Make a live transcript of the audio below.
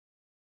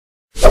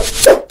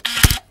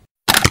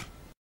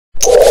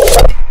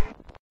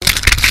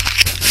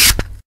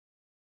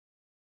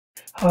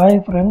Hi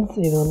friends,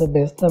 இது வந்து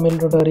best Tamil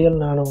tutorial.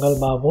 நான் உங்கள்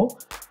பாபு.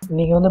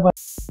 இன்றைக்கி வந்து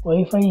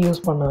ஒய்ஃபை யூஸ்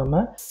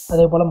பண்ணாமல்,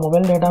 அதே போல்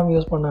மொபைல் டேட்டாவும்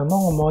யூஸ்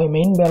பண்ணாமல், உங்கள்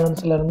மெயின்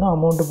பேலன்ஸ்லேருந்து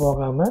அமௌண்ட்டு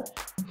போகாமல்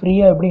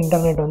ஃப்ரீயாக எப்படி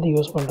இன்டர்நெட் வந்து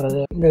யூஸ்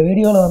பண்ணுறது, இந்த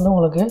வீடியோவில் வந்து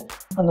உங்களுக்கு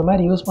அந்த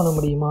மாதிரி யூஸ் பண்ண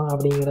முடியுமா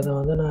அப்படிங்கிறத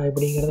வந்து நான்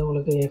எப்படிங்கிறத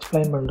உங்களுக்கு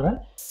எக்ஸ்பிளைன் பண்ணுறேன்.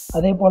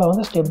 அதே போல்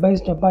வந்து ஸ்டெப் பை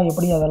ஸ்டெப்பாக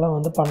எப்படி அதெல்லாம்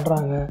வந்து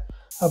பண்ணுறாங்க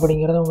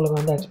அப்படிங்கிறத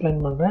உங்களுக்கு வந்து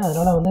எக்ஸ்பிளைன் பண்ணுறேன்.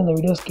 அதனால் வந்து இந்த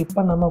வீடியோ ஸ்கிப்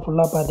பண்ணாமல்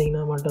ஃபுல்லாக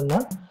பார்த்தீங்கன்னா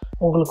மட்டும்தான்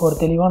உங்களுக்கு ஒரு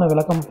தெளிவான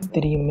விளக்கம்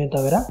தெரியுமே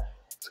தவிர,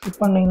 ஸ்கிப்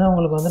பண்ணிங்கன்னா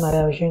உங்களுக்கு வந்து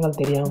நிறையா விஷயங்கள்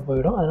தெரியாமல்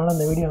போயிடும். அதனால்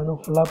அந்த வீடியோ வந்து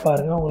ஃபுல்லாக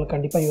பாருங்கள், உங்களுக்கு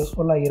கண்டிப்பாக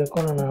யூஸ்ஃபுல்லாக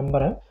இருக்கும்னு நான்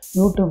நம்புகிறேன்.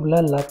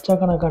 யூடியூப்பில்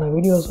லட்சக்கணக்கான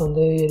வீடியோஸ்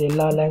வந்து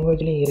எல்லா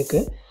லாங்குவேஜ்லேயும்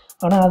இருக்குது.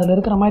 ஆனால் அதில்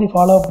இருக்கிற மாதிரி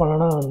ஃபாலோ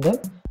பண்ணனா வந்து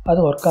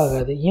அது ஒர்க்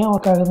ஆகாது. ஏன்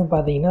ஒர்க் ஆகுதுன்னு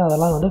பார்த்தீங்கன்னா,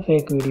 அதெல்லாம் வந்து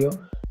ஃபேக் வீடியோ.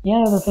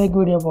 ஏன் அது ஃபேக்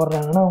வீடியோ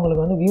போடுறாங்கன்னா,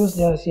 அவங்களுக்கு வந்து வியூஸ்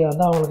ஜாஸ்தியாக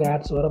இருந்தால் அவங்களுக்கு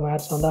ஆட்ஸ் வரும்,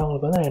 ஆட்ஸ் வந்து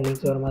அவங்களுக்கு வந்து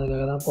எர்னிங்ஸ் வரும்.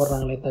 அதுக்காக தான்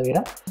போடுறாங்களே தவிர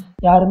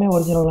யாருமே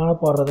ஒரிஜினலான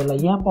போடுறதில்ல.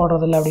 ஏன்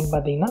போடுறதில்ல அப்படின்னு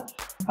பார்த்தீங்கன்னா,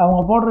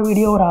 அவங்க போடுற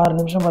வீடியோ ஒரு 6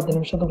 நிமிஷம் 10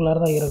 நிமிஷத்துக்குள்ளார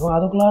தான் இருக்கும்.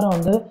 அதுக்குள்ளார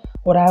வந்து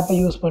ஒரு ஆப்பை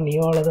யூஸ்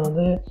பண்ணியோ அல்லது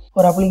வந்து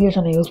ஒரு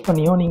அப்ளிகேஷனை யூஸ்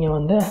பண்ணியோ நீங்கள்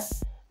வந்து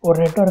ஒரு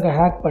நெட்வொர்க்கை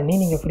ஹேக் பண்ணி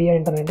நீங்கள் ஃப்ரீயாக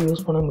இன்டர்நெட்டை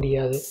யூஸ் பண்ண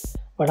முடியாது.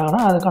 பட்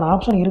ஆனால் அதுக்கான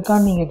ஆப்ஷன்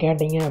இருக்கான்னு நீங்கள்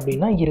கேட்டிங்க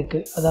அப்படின்னா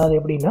இருக்குது. அதாவது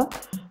எப்படின்னா,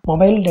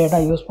 மொபைல் டேட்டா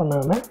யூஸ்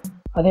பண்ணாமல்,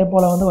 அதே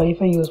போல் வந்து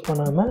ஒய்ஃபை யூஸ்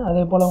பண்ணாமல்,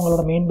 அதே போல்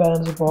உங்களோட மெயின்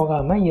பேலன்ஸ்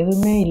போகாமல்,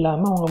 எதுவுமே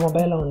இல்லாமல் உங்கள்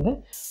மொபைலில் வந்து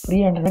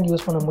ஃப்ரீயாக இன்டர்நெட்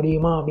யூஸ் பண்ண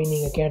முடியுமா அப்படின்னு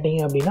நீங்கள்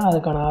கேட்டிங்க அப்படின்னா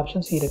அதுக்கான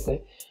ஆப்ஷன்ஸ் இருக்குது.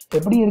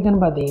 எப்படி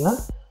இருக்குதுன்னு பார்த்தீங்கன்னா,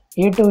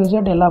 A to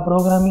Z எல்லா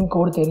ப்ரோக்ராமிங்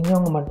கோடு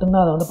தெரிஞ்சவங்க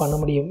மட்டும்தான் அதை வந்து பண்ண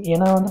முடியும்.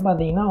 ஏன்னா வந்து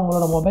பார்த்தீங்கன்னா,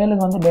 உங்களோட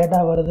மொபைலுக்கு வந்து டேட்டா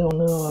வருது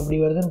ஒன்று அப்படி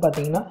வருதுன்னு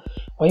பார்த்தீங்கன்னா,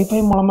 ஒய்ஃபை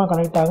மூலமாக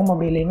கனெக்ட் ஆகும்.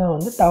 அப்படி இல்லைன்னா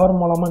வந்து டவர்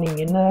மூலமாக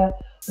நீங்கள் என்ன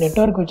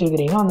நெட்வொர்க்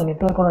வச்சுருக்கிறீங்களோ அந்த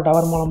நெட்வொர்க்கோட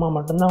டவர் மூலமாக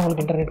மட்டும்தான்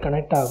உங்களுக்கு இன்டர்நெட்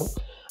கனெக்ட் ஆகும்.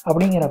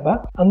 அப்படிங்கிறப்ப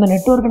அந்த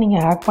நெட்வொர்க்கை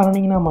நீங்கள் ஹேக்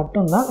பண்ணிங்கன்னா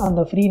மட்டும்தான்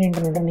அந்த ஃப்ரீ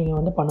இன்டர்நெட்டை நீங்கள்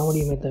வந்து பண்ண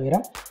முடியுமே தவிர,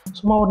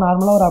 சும்மா ஒரு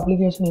நார்மலாக ஒரு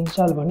அப்ளிகேஷன்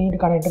இன்ஸ்டால் பண்ணி இது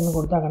கனெக்ட்னு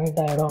கொடுத்தா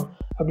கனெக்ட் ஆகிடும்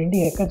அப்படின்ட்டு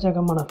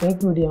எக்கச்சக்கமான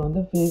ஃபேக் வீடியோ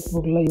வந்து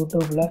ஃபேஸ்புக்கில்,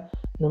 யூடியூப்பில்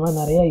இந்த மாதிரி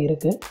நிறையா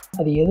இருக்குது.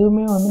 அது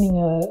எதுவுமே வந்து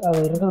நீங்கள் அது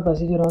இருக்கிற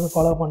ப்ரொசீஜரை வந்து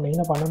ஃபாலோ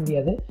பண்ணிங்கன்னா பண்ண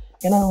முடியாது.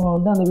 ஏன்னா அவங்க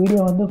வந்து அந்த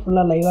வீடியோ வந்து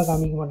ஃபுல்லாக லைவாக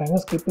காமிக்க மாட்டாங்க,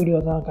 ஸ்கிப் வீடியோ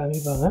தான்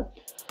காமிப்பாங்க.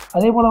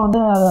 அதே போல் வந்து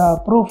அது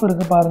ப்ரூஃப்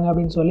இருக்குது பாருங்கள்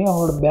அப்படின்னு சொல்லி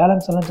அவங்களோட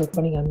பேலன்ஸ் எல்லாம் செக்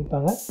பண்ணி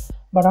காமிப்பாங்க.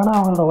 பட் ஆனால்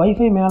அவங்களோட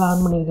ஒய்ஃபை மேலே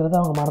ஆன் பண்ணியிருக்கிறத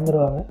அவங்க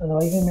மறந்துடுவாங்க. அந்த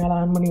ஒய்ஃபை மேலே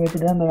ஆன் பண்ணி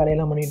வச்சுட்டு தான் அந்த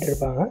வேலையெல்லாம் பண்ணிகிட்டு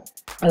இருப்பாங்க.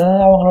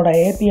 அதாவது அவங்களோட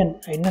ஏபிஎன்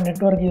என்ன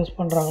நெட்வொர்க் யூஸ்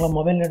பண்ணுறாங்களோ,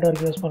 மொபைல்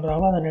நெட்வொர்க் யூஸ்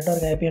பண்ணுறாங்களோ அந்த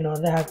நெட்வொர்க் ஏபிஎன்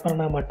வந்து ஹேக்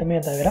பண்ணால் மட்டுமே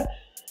தவிர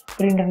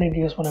ஃப்ரீ இன்டர்நெட்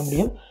யூஸ் பண்ண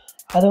முடியும்.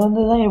 அது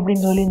வந்து தான்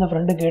எப்படின்னு சொல்லி இந்த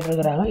ஃப்ரெண்டு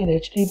கேட்டிருக்கிறாங்க. இது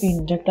HTTP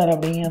இன்ஜெக்டர்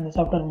அப்படிங்கிற அந்த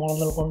சாஃப்ட்வேர்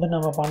மூலங்கள் கொண்டு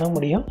நம்ம பண்ண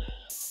முடியும்.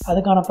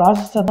 அதுக்கான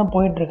ப்ராசஸை தான்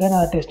போயிட்டுருக்கேன்.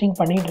 நான் டெஸ்டிங்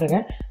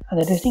பண்ணிகிட்ருக்கேன்.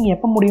 அந்த டெஸ்டிங்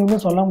எப்போ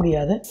முடியும்னு சொல்ல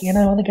முடியாது.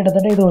 ஏன்னா வந்து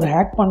கிட்டத்தட்ட இது ஒரு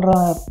ஹேக் பண்ணுற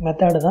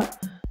மெத்தடு தான்.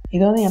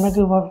 இது வந்து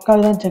எனக்கு ஒர்க்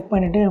ஆகுதான் செக்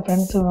பண்ணிவிட்டு என்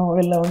ஃப்ரெண்ட்ஸு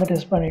மொபைலில் வந்து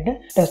டெஸ்ட் பண்ணிவிட்டு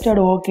டெஸ்டட்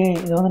ஓகே,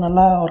 இது வந்து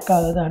நல்லா ஒர்க்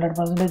ஆகுது,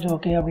 100%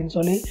 ஓகே அப்படின்னு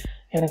சொல்லி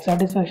எனக்கு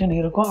சாட்டிஸ்ஃபேக்ஷன்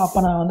இருக்கும். அப்போ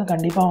நான் வந்து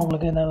கண்டிப்பாக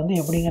உங்களுக்கு இதை வந்து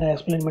எப்படிங்கிற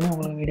எக்ஸ்பிளைன் பண்ணி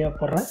உங்களுக்கு வீடியோ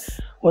போடுறேன்.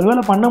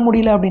 ஒருவேளை பண்ண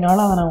முடியல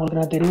அப்படின்னாலும் அதை நான் உங்களுக்கு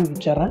நான்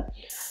தெரிவிச்சிட்றேன்,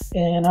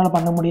 என்னால்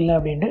பண்ண முடியல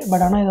அப்படின்ட்டு.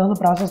 பட் ஆனால் இது வந்து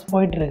ப்ராசஸ்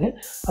போயிட்டுருக்கு.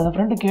 அந்த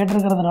ஃப்ரெண்டு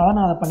கேட்டிருக்கிறதுனால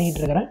நான் அதை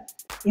பண்ணிகிட்ருக்கிறேன்.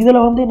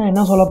 இதில் வந்து நான்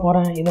என்ன சொல்ல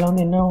போகிறேன், இதில்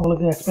வந்து என்ன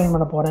உங்களுக்கு எக்ஸ்பிளைன்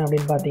பண்ண போகிறேன்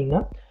அப்படின்னு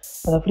பார்த்தீங்கன்னா,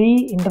 அந்த ஃப்ரீ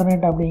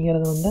இன்டர்நெட்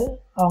அப்படிங்கிறது வந்து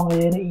அவங்க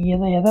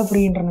எதை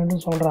ஃப்ரீ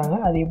இன்டர்நெட்னு சொல்கிறாங்க,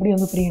 அது எப்படி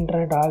வந்து ஃப்ரீ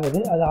இன்டர்நெட்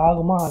ஆகுது, அது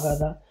ஆகுமா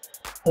ஆகாதா,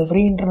 அது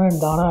ஃப்ரீ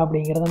இன்டர்நெட் தானா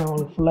அப்படிங்கிறத நான்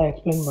உங்களுக்கு ஃபுல்லாக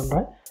எக்ஸ்பிளைன்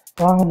பண்ணுறேன்.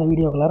 வாங்க இந்த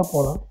வீடியோக்குள்ளார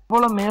போகலாம்.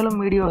 போல் மேலும்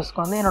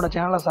வீடியோஸ்க்கு வந்து என்னோடய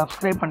சேனலை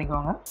சப்ஸ்கிரைப்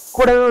பண்ணிக்கோங்க.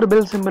 கூடவே ஒரு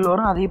பெல் சிம்பிள்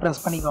வரும், அதையும்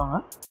ப்ரெஸ் பண்ணிக்கோங்க.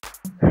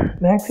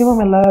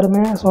 மேக்ஸிமம்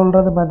எல்லாருமே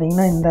சொல்கிறது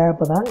பார்த்திங்கன்னா இந்த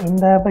ஆப்பு தான்.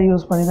 இந்த ஆப்பை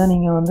யூஸ் பண்ணி தான்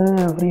நீங்கள் வந்து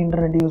ஃப்ரீ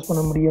இன்டர்நெட் யூஸ்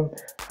பண்ண முடியும்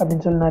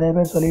அப்படின்னு சொல்லி நிறைய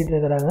பேர் சொல்லிகிட்டு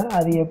இருக்கிறாங்க.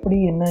 அது எப்படி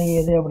என்ன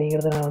ஏது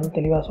அப்படிங்கிறத நான் வந்து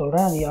தெளிவாக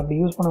சொல்கிறேன். அது அப்படி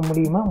யூஸ் பண்ண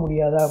முடியுமா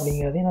முடியாதா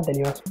அப்படிங்கிறதையும் நான்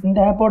தெளிவாக சொல்கிறேன்.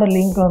 இந்த ஆப்போட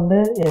லிங்க் வந்து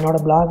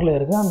என்னோடய பிளாகில்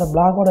இருக்குது. அந்த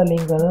பிளாகோட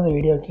லிங்க் வந்து அந்த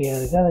வீடியோ கீழே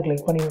இருக்குது. அதை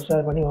கிளிக் பண்ணி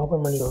இன்ஸ்டால் பண்ணி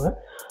ஓப்பன் பண்ணிக்கோங்க.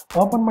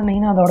 ஓப்பன்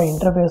பண்ணிங்கன்னா அதோட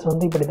இன்டர்ஃபேஸ்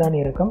வந்து இப்படி தான்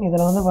இருக்கும்.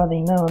 இதில் வந்து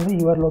பார்த்திங்கன்னா வந்து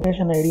யுவர்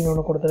லொக்கேஷன் ஐடின்னு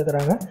ஒன்று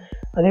கொடுத்துருக்குறாங்க.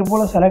 அதே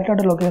போல்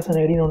செலக்டட் லொக்கேஷன்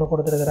ஐடின்னு ஒன்று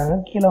கொடுத்துருக்குறாங்க.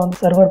 கீழே வந்து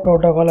சர்வர்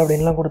ப்ரோட்டோகால்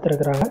அப்படின்லாம்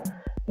கொடுத்துருக்குறாங்க.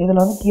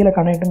 இதில் வந்து கீழே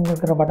கனெக்ட்னு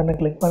இருக்கிற பட்டனை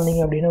கிளிக்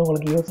பண்ணிங்க அப்படின்னா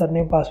உங்களுக்கு யூசர்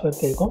நேம் பாஸ்வேர்ட்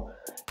கேட்கும்.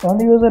 இப்போ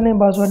வந்து யூசர் நேம்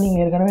பாஸ்வேர்ட்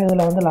நீங்கள் ஏற்கனவே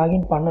இதில் வந்து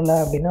லாகின் பண்ணலை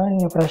அப்படின்னா,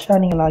 நீங்கள் ஃப்ரெஷ்ஷாக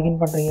நீங்கள் லாகின்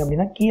பண்ணுறீங்க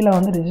அப்படின்னா கீழே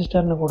வந்து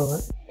ரிஜிஸ்டர்னு கொடுங்க.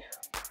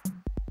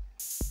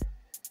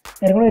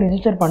 ஏற்கனவே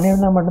ரிஜிஸ்டர்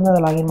பண்ணியிருந்தால் மட்டும்தான்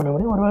அதை லாகின் பண்ண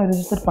முடியும். ஒருவேளை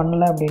ரிஜிஸ்டர்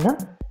பண்ணலை அப்படின்னா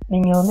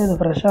நீங்கள் வந்து இது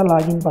ஃப்ரெஷ்ஷாக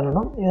லாகின்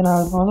பண்ணணும். இதை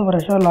நான் இப்போ வந்து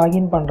ஃப்ரெஷ்ஷாக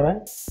லாகின் பண்ணுறேன்.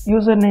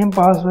 User name,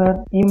 password,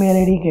 email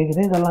ID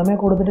கேட்குது. இதெல்லாமே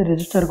கொடுத்துட்டு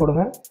ரிஜிஸ்டர்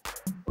கொடுங்க.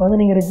 இப்போ வந்து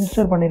நீங்கள்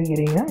ரிஜிஸ்டர்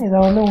பண்ணியிருக்கிறீங்க. இதை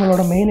வந்து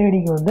உங்களோட மெயில்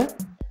ஐடிக்கு வந்து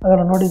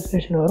அதோட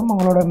நோட்டிஃபிகேஷன் வரும்.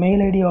 உங்களோட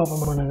மெயில் ஐடியை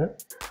ஓப்பன் பண்ணுங்க.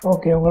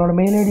 ஓகே, உங்களோட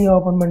மெயில் ஐடியை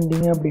ஓப்பன்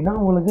பண்ணிட்டீங்க அப்படின்னா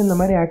உங்களுக்கு இந்த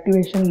மாதிரி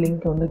ஆக்டிவேஷன்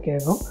லிங்க் வந்து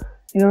கேட்கும்.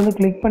 இதை வந்து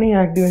கிளிக் பண்ணி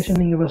ஆக்டிவேஷன்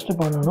நீங்கள் ஃபஸ்ட்டு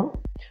பண்ணணும்.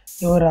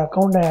 Your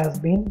account has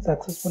been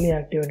successfully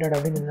activated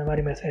அப்படின்னு இந்த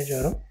மாதிரி மெசேஜ்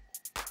வரும்.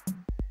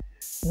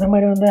 இந்த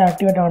மாதிரி வந்து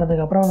ஆக்டிவேட்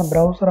ஆனதுக்கப்புறம் அந்த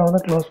ப்ரௌசரை வந்து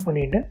க்ளோஸ்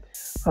பண்ணிவிட்டு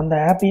அந்த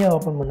ஆப்பையே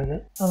ஓப்பன் பண்ணுங்கள்.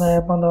 அந்த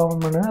ஆப் வந்து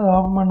ஓப்பன் பண்ணுங்கள். அது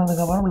ஓப்பன்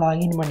பண்ணதுக்கப்புறம்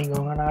லாகின்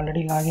பண்ணிக்கோங்க. நான்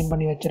ஆல்ரெடி லாகின்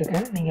பண்ணி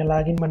வச்சுருக்கேன். நீங்கள்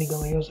லாகின்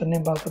பண்ணிக்கோங்க. யூசர்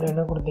நேம், பாஸ்வேர்டு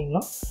என்ன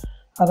கொடுத்தீங்களோ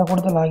அதை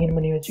கொடுத்து லாகின்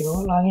பண்ணி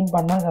வச்சுக்கோங்க. லாகின்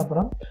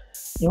பண்ணதுக்கப்புறம்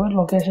யுவர்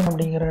லொக்கேஷன்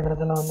அப்படிங்கிற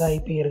இடத்துல வந்து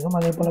ஐபி இருக்கும்.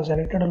 அதே போல்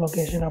செலக்டட்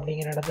லொக்கேஷன்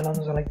அப்படிங்கிற இடத்துல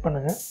வந்து செலக்ட்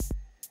பண்ணுங்கள்.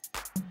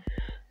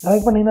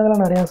 செலக்ட் பண்ணிங்கன்னா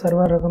அதில் நிறையா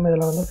சர்வர் இருக்கும்.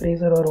 இதில் வந்து ஃப்ரீ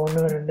சர்வர்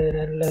 1 2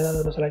 2 ஏதாவது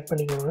ஒரு செலக்ட்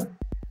பண்ணிக்கோங்க.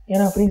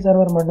 ஏன்னா ஃப்ரீ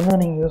சர்வர்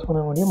மட்டும்தான் நீங்கள் யூஸ்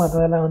பண்ண முடியும்.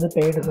 மற்றதெல்லாம் வந்து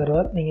பெய்டு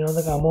சர்வர். நீங்கள்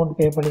வந்து அமௌண்ட்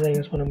பே பண்ணி தான்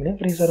யூஸ் பண்ண முடியும்.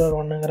 ஃப்ரீ சர்வர்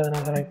 1ங்கிறத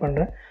நான் செலக்ட்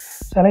பண்ணுறேன்.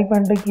 செலக்ட்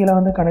பண்ணிட்டு கீழே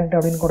வந்து கனெக்ட்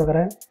அப்படின்னு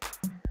கொடுக்குறேன்.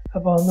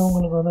 அப்போ வந்து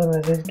உங்களுக்கு வந்து ஒரு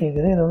மெசேஜ்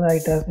கேட்குது. இது வந்து ஐ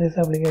ட்ரஸ்ட் திஸ்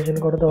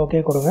அப்ளிகேஷன் கொடுத்து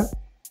ஓகே கொடுங்க.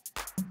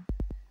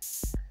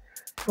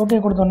 ஓகே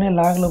கொடுத்தோடனே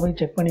லாகில் போய்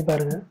செக் பண்ணி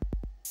பாருங்கள்.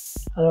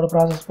 அதோட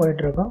ப்ராசஸ்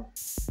போயிட்டுருக்கும்.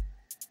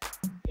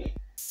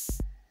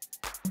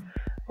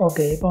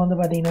 ஓகே இப்போ வந்து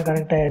பார்த்தீங்கன்னா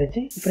கனெக்ட்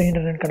ஆகிடுச்சு. ஃப்ரீ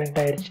இன்டர்நெட் கனெக்ட்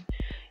ஆகிடுச்சு.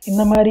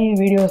 இந்த மாதிரி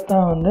வீடியோஸ்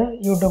தான் வந்து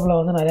யூடியூப்பில்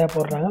வந்து நிறையா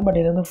போடுறாங்க. பட்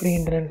இது வந்து ஃப்ரீ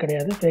இன்டர்நெட்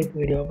கிடையாது, ஃபேக்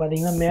வீடியோ.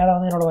 பார்த்தீங்கன்னா மேலே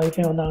வந்து என்னோடய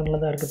வைஃபை வந்து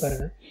ஆனில் தான் இருக்குது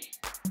பாருங்கள்.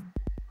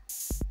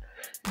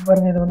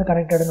 பாருங்கள் இது வந்து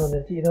கனெக்டடுன்னு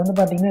வந்துருச்சு. இது வந்து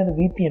பார்த்திங்கன்னா இது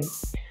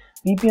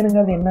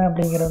விபிஎனுங்கிறது என்ன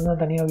அப்படிங்கிறது வந்து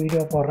தனியாக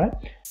வீடியோ போடுறேன்.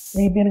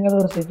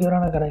 விபிஎனுங்கிறது ஒரு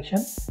செக்யூரான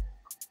கனெக்ஷன்.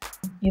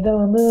 இதை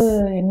வந்து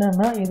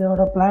என்னென்னா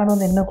இதோட பிளான்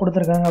வந்து என்ன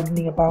கொடுத்துருக்காங்க அப்படின்னு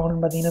நீங்கள்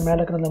பார்க்கணுன்னு பார்த்தீங்கன்னா மேலே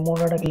இருக்கிற அந்த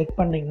 3 கிளிக்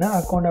பண்ணிங்கன்னா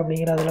அக்கௌண்ட்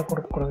அப்படிங்கிற அதில்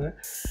கொடுங்க.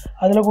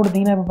 அதில்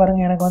கொடுத்தீங்கன்னா இப்போ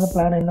பாருங்கள் எனக்கு வந்து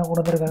பிளான் என்ன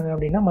கொடுத்துருக்காங்க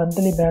அப்படின்னா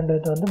மந்த்லி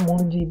பேண்ட்வித் வந்து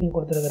 3 GB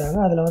கொடுத்துருக்குறாங்க.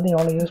 அதில் வந்து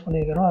எவ்வளோ யூஸ்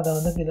பண்ணியிருக்கிறோம் அதை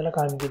வந்து இதில்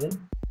காமிக்குது.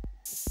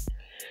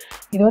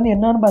 இது வந்து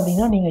என்னன்னு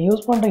பார்த்தீங்கன்னா நீங்கள்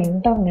யூஸ் பண்ணுற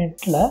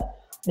இன்டர்நெட்டில்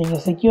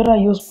நீங்கள் செக்யூராக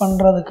யூஸ்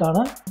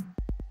பண்ணுறதுக்கான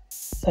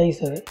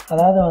சைஸ் அது.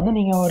 அதாவது வந்து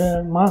நீங்கள் ஒரு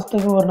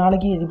மாதத்துக்கு ஒரு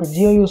நாளைக்கு இப்போ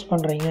ஜியோ யூஸ்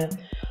பண்ணுறீங்க,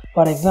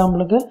 ஃபார்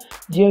எக்ஸாம்பிளுக்கு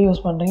ஜியோ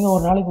யூஸ் பண்ணுறீங்க,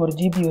 ஒரு நாளைக்கு 1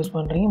 GB யூஸ்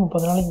பண்ணுறீங்க,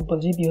 30 நாளைக்கு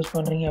 30 GB யூஸ்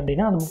பண்ணுறீங்க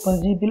அப்படின்னா அந்த 30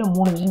 GBயில்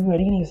 3 GB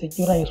வரைக்கும் நீங்கள்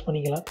செக்யூராக யூஸ்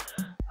பண்ணிக்கலாம்.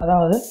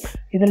 அதாவது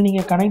இதில்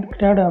நீங்கள்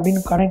கனெக்டட்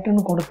அப்படின்னு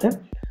கனெக்டுன்னு கொடுத்து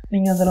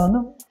நீங்கள் அதில்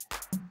வந்து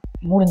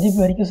 3 GB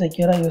வரைக்கும்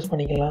செக்யூராக யூஸ்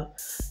பண்ணிக்கலாம்.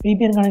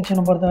 விபிஎன்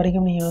கனெக்ஷனை பொறுத்த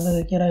வரைக்கும் நீங்கள் வந்து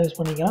செக்யூராக யூஸ்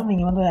பண்ணிக்கலாம்.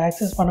 நீங்கள் வந்து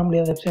ஆக்சஸ் பண்ண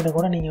முடியாத வெப்சைட்டை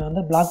கூட நீங்கள்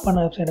வந்து பிளாக் பண்ண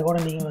வெப்சைட்டை கூட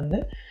நீங்கள் வந்து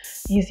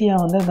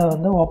ஈஸியாக வந்து இதை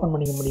வந்து ஓப்பன்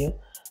பண்ணிக்க முடியும்.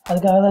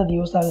 அதுக்காக தான் இது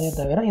யூஸ் ஆகுதே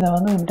தவிர இதை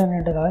வந்து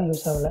இன்டர்நெட்டுக்காக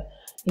யூஸ் ஆகலை.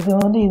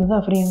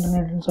 இதுதான் ஃப்ரீ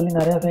இன்டர்நெட்னு சொல்லி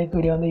நிறையா ஃபேக்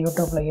வீடியோ வந்து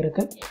யூடியூப்பில்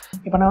இருக்குது.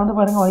 இப்போ நான் வந்து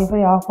பாருங்கள்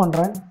வைஃபை ஆஃப்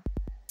பண்ணுறேன்.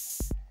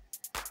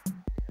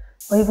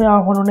 வைஃபை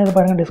ஆஃப் பண்ணோடனே இது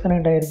பாருங்கள்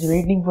டிஸ்கனெக்ட் ஆகிடுச்சு.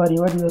 Waiting for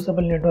your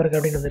usable network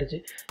அப்படின்னு வந்துருச்சு.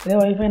 இதே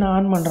வைஃபை நான்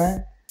ஆன் பண்ணுறேன்,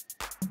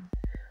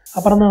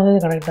 அப்புறம் தான் வந்து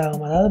இது கனெக்ட்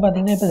ஆகும். அதாவது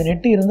பார்த்திங்கன்னா இப்போ இது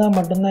நெட்டு இருந்தால்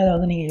மட்டும்தான் இதை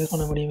வந்து நீங்கள் யூஸ்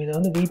பண்ண முடியும். இது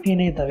வந்து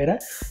விபிஎனே தவிர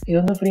இது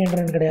வந்து ஃப்ரீ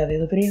இன்டர்நெட் கிடையாது.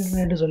 இது ஃப்ரீ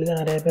இன்டர்நெட் சொல்லி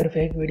தான் நிறைய பேர்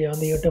ஃபேக் வீடியோ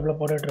வந்து யூடியூப்பில்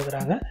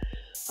போட்டுட்ருக்குறாங்க.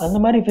 அந்த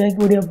மாதிரி ஃபேக்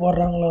வீடியோ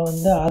போடுறவங்கள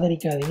வந்து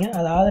ஆதரிக்காதீங்க.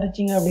 அதை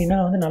ஆதரிச்சிங்க அப்படின்னா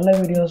வந்து நல்ல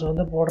வீடியோஸ்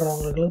வந்து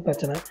போடுறவங்களுக்கு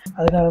பிரச்சனை.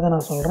 அதுக்காக தான்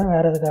நான் சொல்கிறேன்,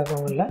 வேறு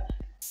எதுக்காகவும் இல்லை.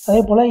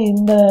 அதே போல்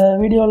இந்த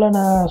வீடியோவில்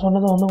நான்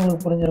சொன்னது வந்து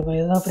உங்களுக்கு புரிஞ்சிருக்கும்.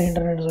 இதுதான் ஃப்ரீ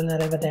இன்டர்நெட் சொல்லி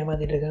நிறைய பேர்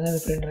ஏமாற்றிட்டு இருக்காங்க.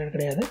 இது ஃப்ரீ இன்டர்நெட்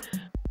கிடையாது.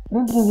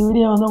 ஃப்ரெண்ட்ஸ் இந்த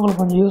வீடியோ வந்து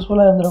உங்களுக்கு கொஞ்சம்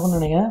யூஸ்ஃபுல்லாக இருந்திருக்கும்னு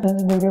நினைக்கிறேன்.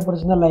 ஃப்ரெண்ட்ஸ் இந்த வீடியோ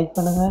பிடிச்சிருந்தா லைக்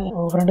பண்ணுங்கள்,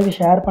 உங்கள் ஃப்ரெண்டுக்கு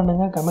ஷேர்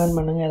பண்ணுங்கள், கமெண்ட்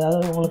பண்ணுங்கள். ஏதாவது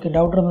உங்களுக்கு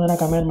டவுட் இருந்ததுன்னா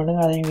கமெண்ட்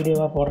பண்ணுங்கள், அதையும்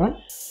வீடியோவாக போடுறேன்.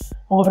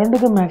 உங்கள்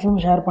ஃப்ரெண்டுக்கு மேக்ஸிமம்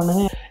ஷேர்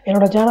பண்ணுங்கள்.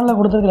 என்னோடய சேனலில்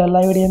கொடுத்துருக்குற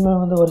எல்லா வீடியோமே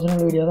வந்து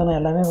ஒரிஜினல் வீடியோ தான். நான்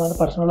எல்லாமே வந்து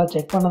பர்சனலாக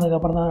செக்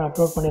பண்ணதுக்கப்புறம் தான் நான்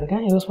அப்லோட்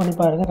பண்ணியிருக்கேன். யூஸ் பண்ணி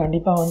பாருங்கள்,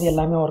 கண்டிப்பாக வந்து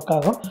எல்லாமே ஒர்க்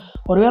ஆகும்.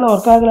 ஒருவேளை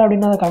ஒர்க் ஆகலை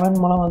அப்படின்னா அதை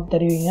கமெண்ட் மூலம் வந்து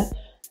தெரிவிங்க.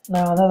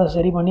 நான் வந்து அதை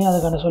சரி பண்ணி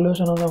அதுக்கான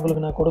சொல்யூஷன் வந்து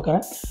உங்களுக்கு நான்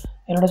கொடுக்குறேன்.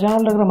 என்னோடய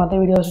சேனலில் இருக்கிற மற்ற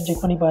வீடியோஸும்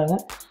செக் பண்ணி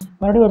பாருங்கள்.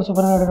 மறுபடியும் ஒரு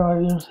சூப்பரான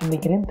வீடியோ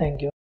சந்திக்கிறேன்.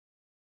 தேங்க்யூ.